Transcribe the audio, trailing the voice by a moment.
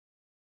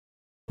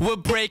We're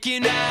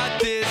breaking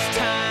out this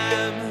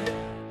time.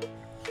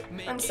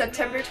 On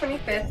September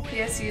 25th,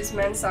 PSU's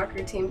men's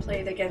soccer team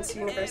played against the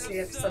University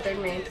of Southern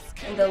Maine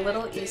in the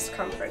Little East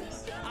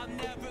Conference.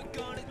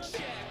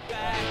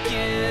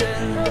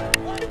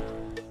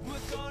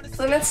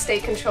 Plymouth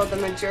State controlled the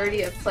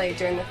majority of play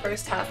during the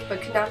first half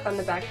but could not find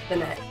the back of the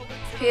net.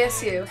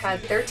 PSU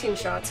had 13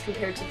 shots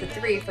compared to the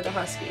 3 for the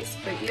Huskies,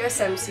 but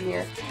USM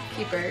senior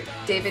keeper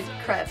David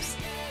Krebs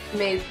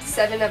made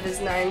 7 of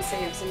his 9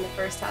 saves in the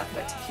first half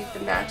but to keep the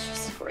match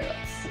scoreless.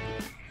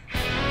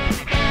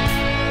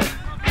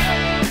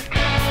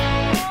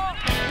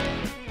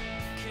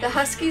 The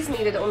Huskies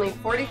needed only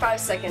 45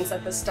 seconds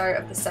at the start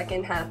of the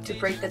second half to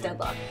break the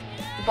deadlock.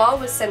 The ball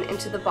was sent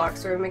into the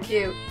box where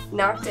McHugh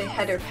knocked a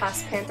header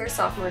past Panther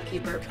sophomore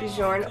keeper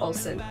Bjorn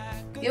Olsen.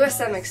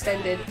 USM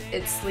extended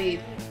its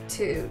lead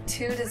to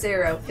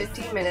 2-0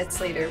 15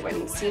 minutes later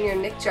when senior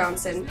Nick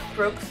Johnson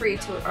broke free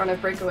on a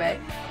breakaway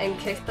and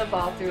kicked the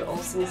ball through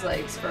Olsen's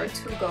legs for a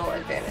 2-goal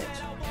advantage.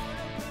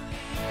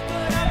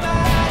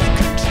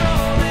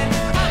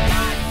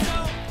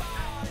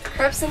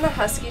 Krebs in the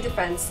Husky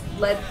defense,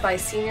 led by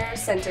senior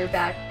center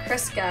back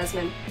Chris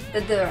Gasman,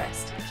 did the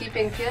rest,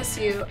 keeping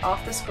PSU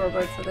off the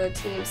scoreboard for the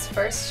team's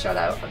first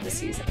shutout of the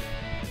season.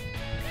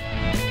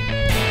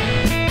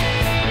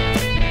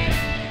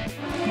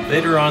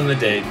 Later on in the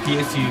day,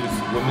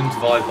 PSU's women's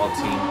volleyball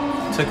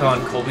team took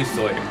on Colby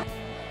Sawyer.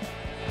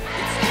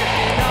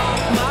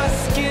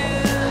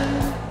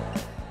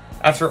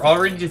 After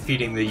already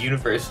defeating the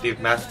University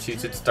of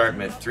Massachusetts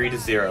Dartmouth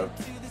 3-0,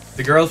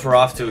 the girls were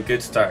off to a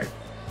good start.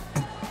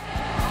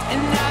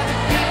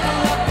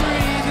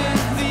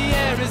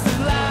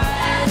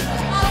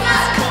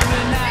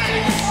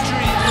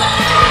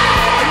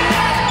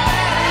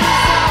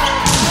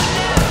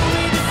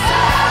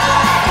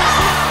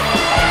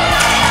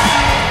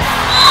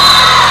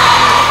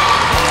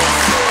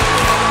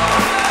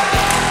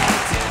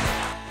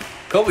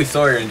 Colby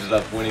Sawyer ended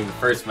up winning the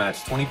first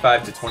match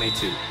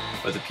 25-22,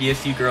 but the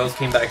PSU girls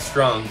came back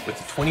strong with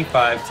a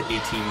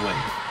 25-18 win.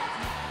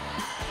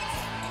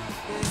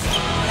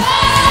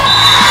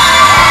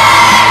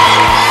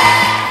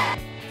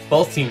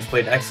 Both teams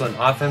played excellent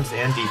offense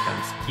and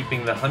defense,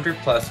 keeping the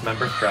 100-plus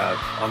member crowd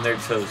on their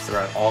toes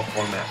throughout all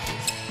 4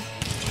 matches.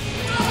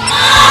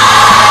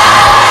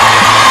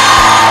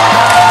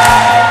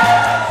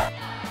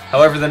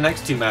 However, the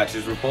next 2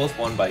 matches were both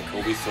won by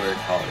Colby Sawyer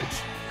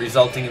College,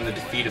 resulting in the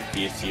defeat of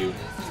PSU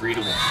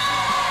 3-1.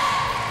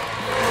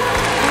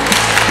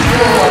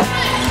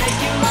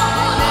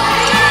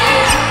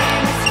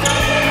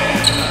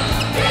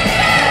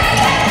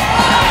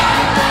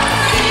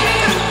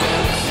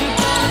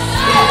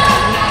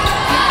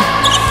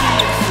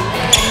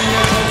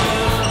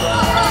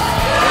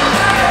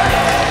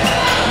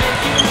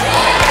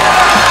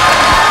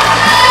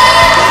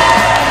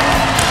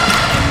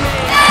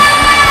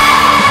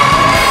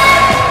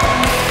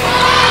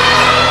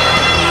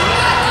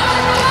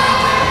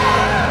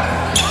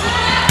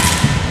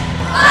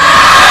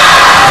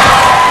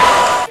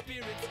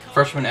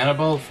 Freshman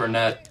Annabelle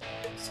Fournette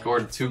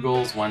scored 2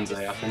 goals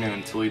Wednesday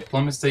afternoon to lead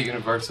Plymouth State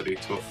University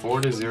to a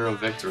 4-0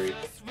 victory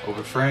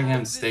over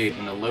Framingham State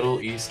in the Little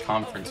East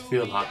Conference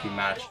field hockey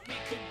match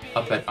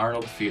up at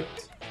Arnold Field.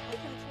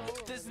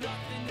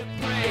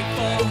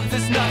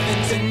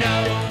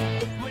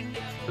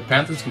 The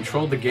Panthers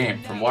controlled the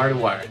game from wire to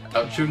wire,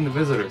 outshooting the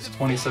visitors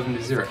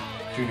 27-0.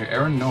 Junior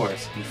Aaron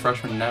Norris and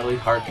freshman Natalie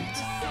Harkins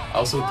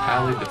also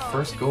tallied the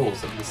first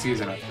goals of the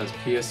season as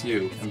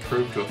PSU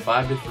improved to a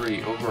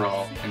 5-3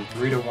 overall and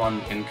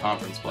 3-1 in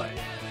conference play.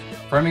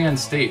 Framingham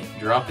State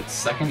dropped its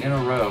second in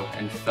a row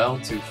and fell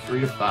to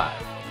 3-5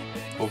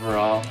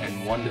 overall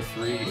and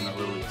 1-3 in the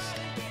Little East.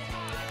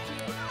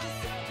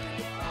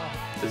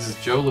 This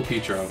is Joe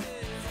LaPietro,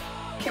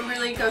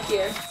 Kimberly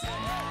Gauthier,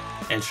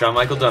 and Sean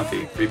Michael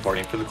Dunphy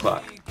reporting for the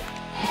Clock.